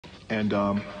And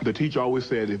the teacher always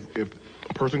said, if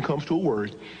a person comes to a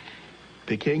word,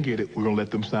 they can't get it, we're going to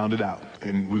let them sound it out,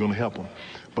 and we're going to help them.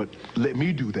 But let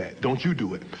me do that. Don't you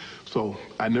do it. So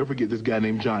I never forget this guy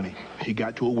named Johnny. He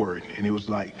got to a word, and it was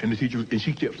like, and the teacher, and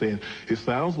she kept saying, it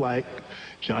sounds like,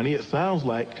 Johnny, it sounds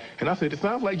like. And I said, it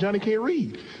sounds like Johnny can't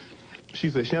read. She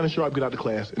said, Shannon Sharp, get out of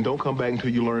class, and don't come back until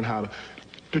you learn how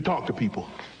to talk to people.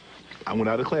 I went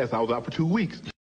out of class. I was out for 2 weeks.